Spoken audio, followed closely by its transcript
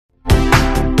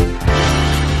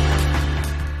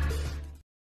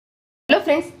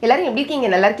friends, எல்லாரும் எப்படி இருக்கீங்க?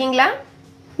 நல்லா இருக்கீங்களா?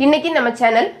 இன்னைக்கு நம்ம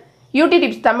சேனல் யூடியூப்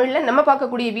டிப்ஸ் தமிழ்ல நம்ம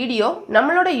பார்க்கக்கூடிய வீடியோ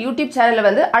நம்மளோட யூடியூப் சேனல்ல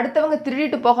வந்து அடுத்தவங்க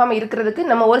திருடிட்டு போகாம இருக்கிறதுக்கு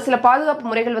நம்ம ஒரு சில பாதுகாப்பு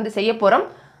முறைகள் வந்து செய்ய போறோம்.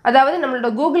 அதாவது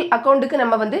நம்மளோட கூகுள் அக்கவுண்ட்க்கு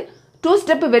நம்ம வந்து 2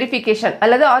 ஸ்டெப் வெரிஃபிகேஷன்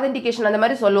அல்லது authentication அந்த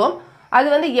மாதிரி சொல்லுவோம். அது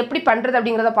வந்து எப்படி பண்றது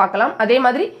அப்படிங்கறத பார்க்கலாம். அதே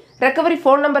மாதிரி ரெக்கவரி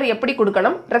ஃபோன் நம்பர் எப்படி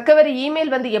கொடுக்கணும், ரெக்கவரி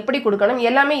இமெயில் வந்து எப்படி கொடுக்கணும்,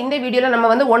 எல்லாமே இந்த வீடியோல நம்ம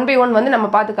வந்து 1 by 1 வந்து நம்ம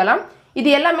பார்த்துக்கலாம். இது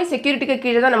எல்லாமே செக்யூரிட்டிக்கு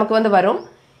கீழ தான் நமக்கு வந்து வரும்.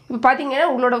 இப்போ பாத்தீங்கன்னா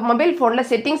உங்களோட மொபைல் ஃபோன்ல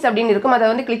செட்டிங்ஸ் அப்படினு இருக்கும். அத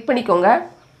வந்து கிளிக் பண்ணிக்கோங்க.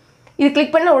 இது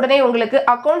கிளிக் பண்ண உடனே உங்களுக்கு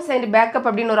அக்கவுண்ட்ஸ் அண்ட் பேக்கப்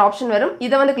அப்படின ஒரு ஆப்ஷன் வரும்.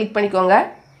 இத வந்து கிளிக் பண்ணிக்கோங்க.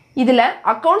 இதுல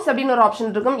அக்கவுண்ட்ஸ் அப்படின ஒரு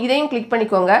ஆப்ஷன் இருக்கும். இதையும் கிளிக்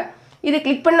பண்ணிக்கோங்க. இது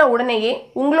கிளிக் பண்ண உடனேயே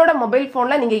உங்களோட மொபைல்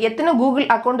ஃபோன்ல நீங்க எத்தனை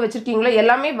கூகுள் அக்கவுண்ட் வச்சிருக்கீங்களோ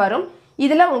எல்லாமே வரும்.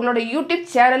 இதுல உங்களோட யூடியூப்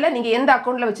சேனல்ல நீங்க எந்த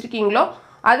அக்கவுண்ட்ல வச்சிருக்கீங்களோ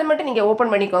அதை மட்டும் நீங்க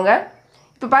ஓபன் பண்ணிக்கோங்க.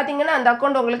 இப்போ பாத்தீங்கன்னா அந்த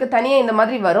அக்கவுண்ட் உங்களுக்கு தனியா இந்த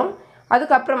மாதிரி வரும்.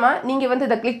 அதுக்கு அப்புறமா நீங்க வந்து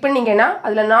இத கிளிக் பண்ணீங்கனா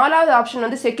அதுல நாலாவது ஆப்ஷன்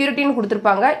வந்து செக்யூரிட்டின்னு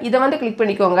கொடுத்திருப்பாங்க. இத வந்து கிளிக்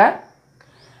பண்ணிக்கோங்க.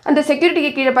 அந்த செக்யூரிட்டிக்கு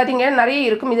கீழ பாத்தீங்கன்னா நிறைய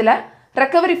இருக்கும். இதுல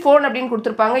ரெக்கவரி ஃபோன் அப்படினு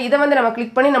கொடுத்திருப்பாங்க. இத வந்து நம்ம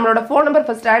கிளிக் பண்ணி நம்மளோட ஃபோன் நம்பர்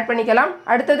ஃபர்ஸ்ட் ஆட் பண்ணிக்கலாம்.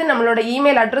 அடுத்து நம்மளோட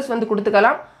இமெயில் அட்ரஸ் வந்து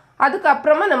கொடுத்துக்கலாம். அதுக்கு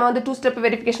அப்புறமா நம்ம வந்து 2 ஸ்டெப்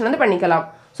வெரிஃபிகேஷன் வந்து பண்ணிக்கலாம்.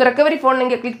 சோ ரெக்கவரி ஃபோன்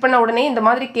நீங்க கிளிக் பண்ண உடனே இந்த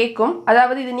மாதிரி கேக்கும்.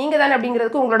 அதாவது இது நீங்க தான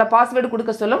அப்படிங்கிறதுக்கு உங்களோட பாஸ்வேர்ட்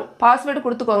கொடுக்க சொல்லும். பாஸ்வேர்ட்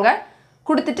கொடுத்துக்கோங்க.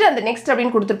 கொடுத்துட்டு அந்த நெக்ஸ்ட்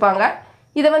அப்படினு கொடுத்திருப்பாங்க.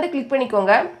 இத வந்து கிளிக்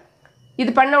பண்ணிக்கோங்க.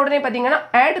 இது பண்ண உடனே பாத்தீங்கன்னா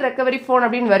ஆட் ரெக்கவரி ஃபோன்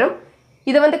அப்படினு வரும்.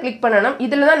 இத வந்து கிளிக் பண்ணனும்.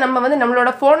 இதுல தான் நம்ம வந்து நம்மளோட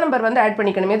ஃபோன் நம்பர் வந்து ஆட்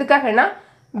பண்ணிக்கணும். எதுக்காகனா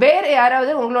வேற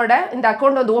யாராவது உங்களோட இந்த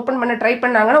அக்கவுண்ட் வந்து ஓபன் பண்ண ட்ரை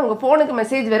பண்ணாங்கன்னா உங்க ஃபோனுக்கு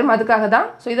மெசேஜ் வரும். அதுக்காக தான்.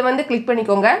 சோ இத வந்து கிளிக்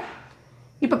பண்ணிக்கோங்க.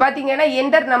 இப்போ பாத்தீங்கன்னா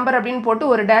என்டர் நம்பர் அப்படினு போட்டு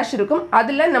ஒரு டேஷ் இருக்கும்.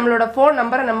 அதுல நம்மளோட ஃபோன்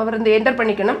நம்பரை நம்ம வந்து என்டர்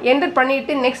பண்ணிக்கணும். என்டர்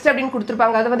பண்ணிட்டு நெக்ஸ்ட் அப்படினு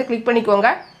கொடுத்திருப்பாங்க. அத வந்து கிளிக் பண்ணிக்கோங்க.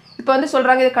 இப்போ வந்து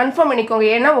சொல்றாங்க இத கன்ஃபார்ம் பண்ணிக்கோங்க.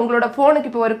 ஏன்னா உங்களோட ஃபோனுக்கு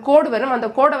இப்போ ஒரு கோட் வரும். அந்த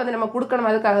கோடை வந்து நம்ம கொடுக்கணும்.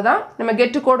 அதுக்காக தான் நம்ம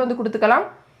கெட் கோட் வந்து கொடுத்துக்கலாம்.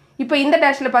 இப்போ இந்த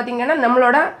டேஷ்ல பாத்தீங்கன்னா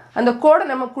நம்மளோட அந்த கோடை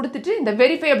நம்ம கொடுத்துட்டு இந்த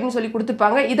வெரிஃபை அப்படினு சொல்லி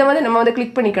கொடுத்திருப்பாங்க. இத வந்து நம்ம வந்து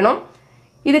கிளிக் பண்ணிக்கணும்.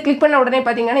 இது கிளிக் பண்ண உடனே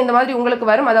பாத்தீங்கன்னா இந்த மாதிரி உங்களுக்கு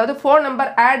வரும். அதாவது ஃபோன் நம்பர்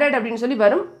ஆடட் அப்படினு சொல்லி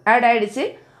வரும். ஆட் ஆயிடுச்சு.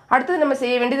 அடுத்து நம்ம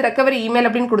செய்ய வேண்டியது ரெக்கவரி இமெயில்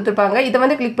அப்படினு கொடுத்திருப்பாங்க. இத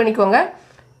வந்து கிளிக் பண்ணிக்கோங்க.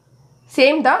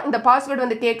 சேம் தான். இந்த பாஸ்வேர்ட்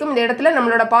வந்து கேக்கும். இந்த இடத்துல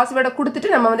நம்மளோட பாஸ்வேர்டை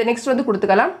கொடுத்துட்டு நம்ம வந்து நெக்ஸ்ட் வந்து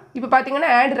கொடுத்துக்கலாம். இப்போ பாத்தீங்கன்னா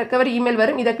ஆட் ரெக்கவரி இமெயில்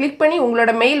வரும். இத கிளிக் பண்ணி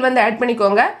உங்களோட மெயில் வந்து ஆட்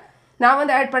பண்ணிக்கோங்க. நான்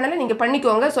வந்து ஆட் பண்ணல, நீங்க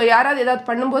பண்ணிக்கோங்க. சோ யாராவது ஏதாவது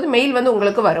பண்ணும்போது மெயில் வந்து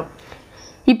உங்களுக்கு வரும்.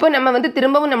 இப்போ நம்ம வந்து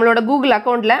திரும்பவும் நம்மளோட கூகுள்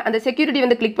அக்கவுண்ட்ல அந்த செக்யூரிட்டி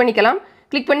வந்து கிளிக் பண்ணிக்கலாம்.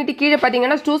 கிளிக் பண்ணிட்டு கீழ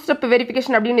பாத்தீங்கன்னா 2 ஸ்டெப்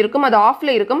வெரிஃபிகேஷன் அப்படினு இருக்கும். அது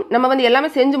ஆஃப்ல இருக்கும். நம்ம வந்து எல்லாமே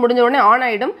செஞ்சு முடிஞ்ச உடனே ஆன்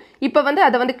ஆயிடும். இப்போ வந்து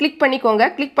அத வந்து கிளிக் பண்ணிக்கோங்க.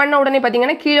 கிளிக் பண்ண உடனே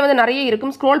பாத்தீங்கன்னா கீழ வந்து நிறைய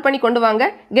இருக்கும். ஸ்க்ரோல் பண்ணி கொண்டு வாங்க.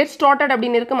 கெட் ஸ்டார்ட்டட்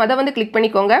அப்படினு இருக்கும். அத வந்து கிளிக்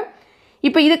பண்ணிக்கோங்க.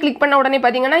 இப்போ இது கிளிக் பண்ண உடனே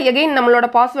பாத்தீங்கன்னா எகைன் நம்மளோட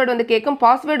பாஸ்வேர்ட் வந்து கேக்கும்.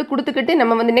 பாஸ்வேர்ட் கொடுத்துக்கிட்டு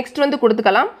நம்ம வந்து நெக்ஸ்ட் வந்து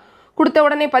கொடுத்துக்கலாம். கொடுத்த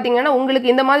உடனே பாத்தீங்கன்னா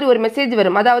உங்களுக்கு இந்த மாதிரி ஒரு மெசேஜ்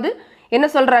வரும். அதாவது என்ன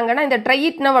சொல்றாங்கன்னா இந்த ட்ரை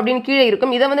இட் நவ் அப்படினு கீழ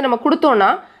இருக்கும். இத வந்து நம்ம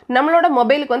கொடுத்தோம்னா நம்மளோட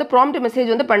மொபைலுக்கு வந்து ப்ராம்ப்ட் மெசேஜ்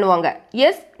வந்து பண்ணுவாங்க.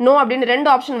 எஸ் நோ அப்படினு ரெண்டு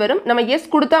ஆப்ஷன் வரும். நம்ம எஸ்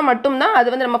கொடுத்தா மட்டும் தான் அது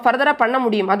வந்து நம்ம ஃபர்தரா பண்ண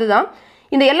முடியும். அதுதான்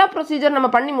இந்த எல்லா ப்ரொசீஜர் நம்ம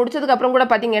பண்ணி முடிச்சதுக்கு அப்புறம் கூட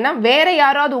பாத்தீங்கன்னா வேற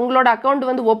யாராவது உங்களோட அக்கவுண்ட்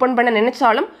வந்து ஓபன் பண்ண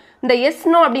நினைச்சாலும் இந்த எஸ்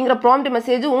நோ அப்படிங்கிற ப்ராம்ப்ட்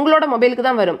மெசேஜ் உங்களோட மொபைலுக்கு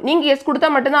தான் வரும். நீங்க எஸ்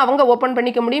கொடுத்தா மட்டும் தான் அவங்க ஓபன்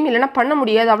பண்ணிக்க முடியும். இல்லனா பண்ண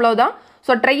முடியாது. அவ்வளவுதான்.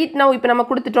 சோ ட்ரை இட் நவ் இப்போ நம்ம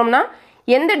கொடுத்துட்டோம்னா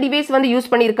எந்த டிவைஸ் வந்து யூஸ்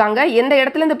பண்ணிருக்காங்க, எந்த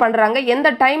இடத்துல இருந்து பண்றாங்க, எந்த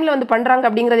டைம்ல வந்து பண்றாங்க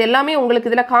அப்படிங்கிறது எல்லாமே உங்களுக்கு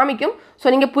இதுல காமிக்கும்.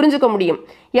 சோ நீங்க புரிஞ்சுக்க முடியும்.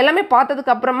 எல்லாமே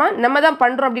பார்த்ததுக்கு அப்புறமா நம்ம தான்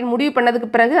பண்றோம் அப்படினு முடிவு பண்ணதுக்கு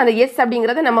பிறகு அந்த எஸ்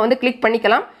அப்படிங்கறதை நம்ம வந்து கிளிக்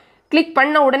பண்ணிக்கலாம். கிளிக்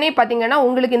பண்ண உடனே பாத்தீங்கன்னா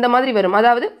உங்களுக்கு இந்த மாதிரி வரும்.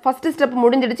 அதாவது ஃபர்ஸ்ட் ஸ்டெப்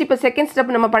முடிஞ்சிடுச்சு. இப்போ செகண்ட்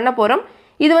ஸ்டெப் நம்ம பண்ண போறோம்.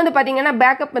 இது வந்து பாத்தீங்கன்னா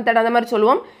பேக்கப் மெத்தட் அந்த மாதிரி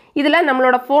சொல்லுவோம். இதுல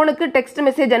நம்மளோட ஃபோனுக்கு டெக்ஸ்ட்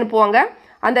மெசேஜ் அனுப்புவாங்க.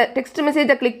 அந்த டெக்ஸ்ட்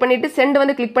மெசேஜை கிளிக் பண்ணிட்டு சென்ட்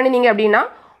வந்து கிளிக் பண்ணீங்க அப்படினா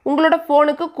உங்களோட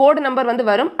ஃபோனுக்கு கோட் நம்பர் வந்து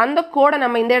வரும். அந்த கோடை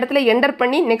நம்ம இந்த இடத்துல என்டர்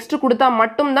பண்ணி நெக்ஸ்ட் கொடுத்தா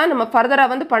மட்டும் தான் நம்ம ஃபர்தரா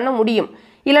வந்து பண்ண முடியும்.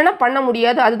 இல்லனா பண்ண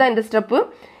முடியாது. அதுதான் இந்த ஸ்டெப்.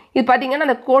 இது பாத்தீங்கன்னா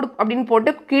அந்த கோட் அப்படினு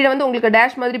போட்டு கீழ வந்து உங்களுக்கு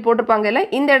டேஷ் மாதிரி போட்டுருப்பாங்கல.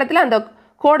 இந்த இடத்துல அந்த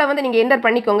கோடை வந்து நீங்க என்டர்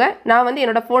பண்ணிக்கோங்க. நான் வந்து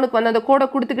என்னோட ஃபோனுக்கு வந்து அந்த கோடை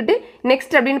கொடுத்துக்கிட்டு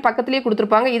நெக்ஸ்ட் அப்படினு பக்கத்துலயே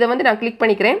கொடுத்திருப்பாங்க. இத வந்து நான் கிளிக்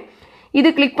பண்ணிக்கிறேன். இது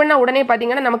கிளிக் பண்ண உடனே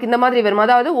பாத்தீங்கன்னா நமக்கு இந்த மாதிரி வரும்.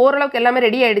 அதாவது ஓரளவுக்கு எல்லாமே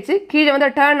ரெடி ஆயிடுச்சு. கீழ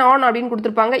வந்து டர்ன் ஆன் அப்படினு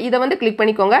கொடுத்திருப்பாங்க. இத வந்து கிளிக்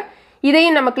பண்ணிக்கோங்க.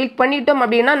 இதையும் நம்ம கிளிக் பண்ணிட்டோம்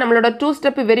அப்படினா நம்மளோட 2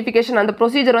 ஸ்டெப் வெரிஃபிகேஷன் அந்த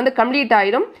ப்ரொசீஜர் வந்து கம்ப்ளீட்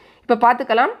ஆயிடும். இப்போ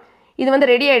பாத்துக்கலாம். இது வந்து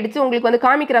ரெடி ஆயிடுச்சு. உங்களுக்கு வந்து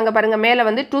காமிக்கறாங்க பாருங்க. மேல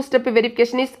வந்து 2 step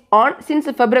verification is on since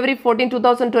February 14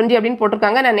 2020 அப்படினு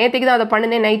போட்டுருக்காங்க. நான் நேத்துக்கு தான் அத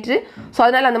பண்ணுனேன் நைட். சோ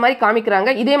அதனால அந்த மாதிரி காமிக்கறாங்க.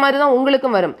 இதே மாதிரி தான்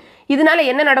உங்களுக்கும் வரும். இதனால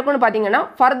என்ன நடக்கும்னு பாத்தீங்கன்னா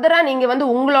ஃபர்தரா நீங்க வந்து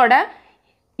உங்களோட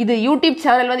இது யூடியூப்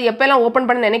சேனல் வந்து எப்பெல்லாம் ஓபன்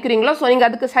பண்ண நினைக்கிறீங்களோ சோ நீங்க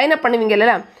அதுக்கு சைன் அப்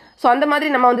பண்ணுவீங்கல்ல. சோ அந்த மாதிரி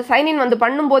நம்ம வந்து சைன் இன் வந்து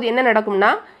பண்ணும்போது என்ன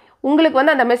நடக்கும்னா உங்களுக்கு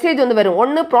வந்து அந்த மெசேஜ் வந்து வரும்.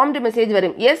 ஒன்று ப்ராம்ப்ட் மெசேஜ்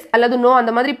வரும், எஸ் அல்லது நோ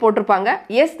அந்த மாதிரி போட்டிருப்பாங்க.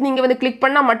 எஸ் நீங்கள் வந்து கிளிக்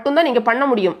பண்ணால் மட்டும்தான் நீங்கள் பண்ண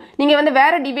முடியும். நீங்கள் வந்து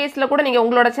வேறு டிவைஸில் கூட நீங்கள்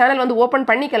உங்களோட சேனல் வந்து ஓப்பன்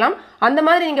பண்ணிக்கலாம். அந்த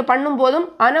மாதிரி நீங்கள் பண்ணும்போதும்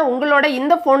ஆனால் உங்களோட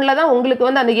இந்த ஃபோனில் தான் உங்களுக்கு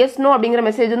வந்து அந்த எஸ் நோ அப்படிங்கிற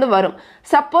மெசேஜ் வந்து வரும்.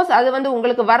 சப்போஸ் அது வந்து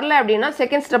உங்களுக்கு வரல அப்படின்னா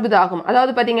செகண்ட் ஸ்டெப் இது ஆகும்.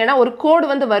 அதாவது பார்த்தீங்கன்னா ஒரு கோடு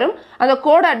வந்து வரும். அந்த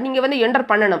கோடை நீங்கள் வந்து என்டர்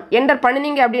பண்ணணும். என்டர்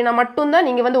பண்ணினீங்க அப்படின்னா மட்டும்தான்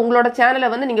நீங்கள் வந்து உங்களோட சேனலை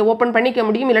வந்து நீங்கள் ஓப்பன் பண்ணிக்க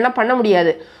முடியும், இல்லைன்னா பண்ண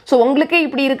முடியாது. ஸோ உங்களுக்கே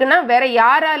இப்படி இருக்குன்னா வேற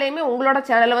யாராலையுமே உங்களோட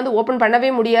சேனலை வந்து ஓப்பன் பண்ணவே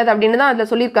முடியாது அப்படின்னு தான் அதில்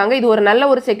சொல்லியிருக்காங்க. இது ஒரு நல்ல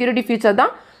ஒரு செக்யூரிட்டி ஃபீச்சர்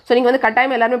தான். ஸோ நீங்கள் வந்து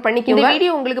கட்டாயம் எல்லாருமே பண்ணிக்கோங்க. இந்த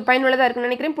வீடியோ உங்களுக்கு பயனுள்ளதாக இருக்குன்னு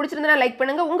நினைக்கிறேன். பிடிச்சிருந்தா லைக்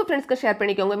பண்ணுங்க, உங்கள் ஃப்ரெண்ட்ஸ்க்கு ஷேர்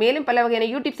பண்ணிக்கோங்க. மேலும் பல வகையான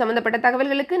யூடியூப் சம்பந்தப்பட்ட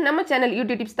தகவல்களுக்கு நம்ம சேனல்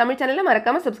யூடியூப் டிப்ஸ் தமிழ் சேனலை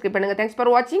மறக்காம சப்ஸ்கிரைப் பண்ணுங்க. தேங்க்ஸ்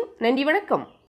ஃபார் வாட்சிங். நன்றி, வணக்கம்.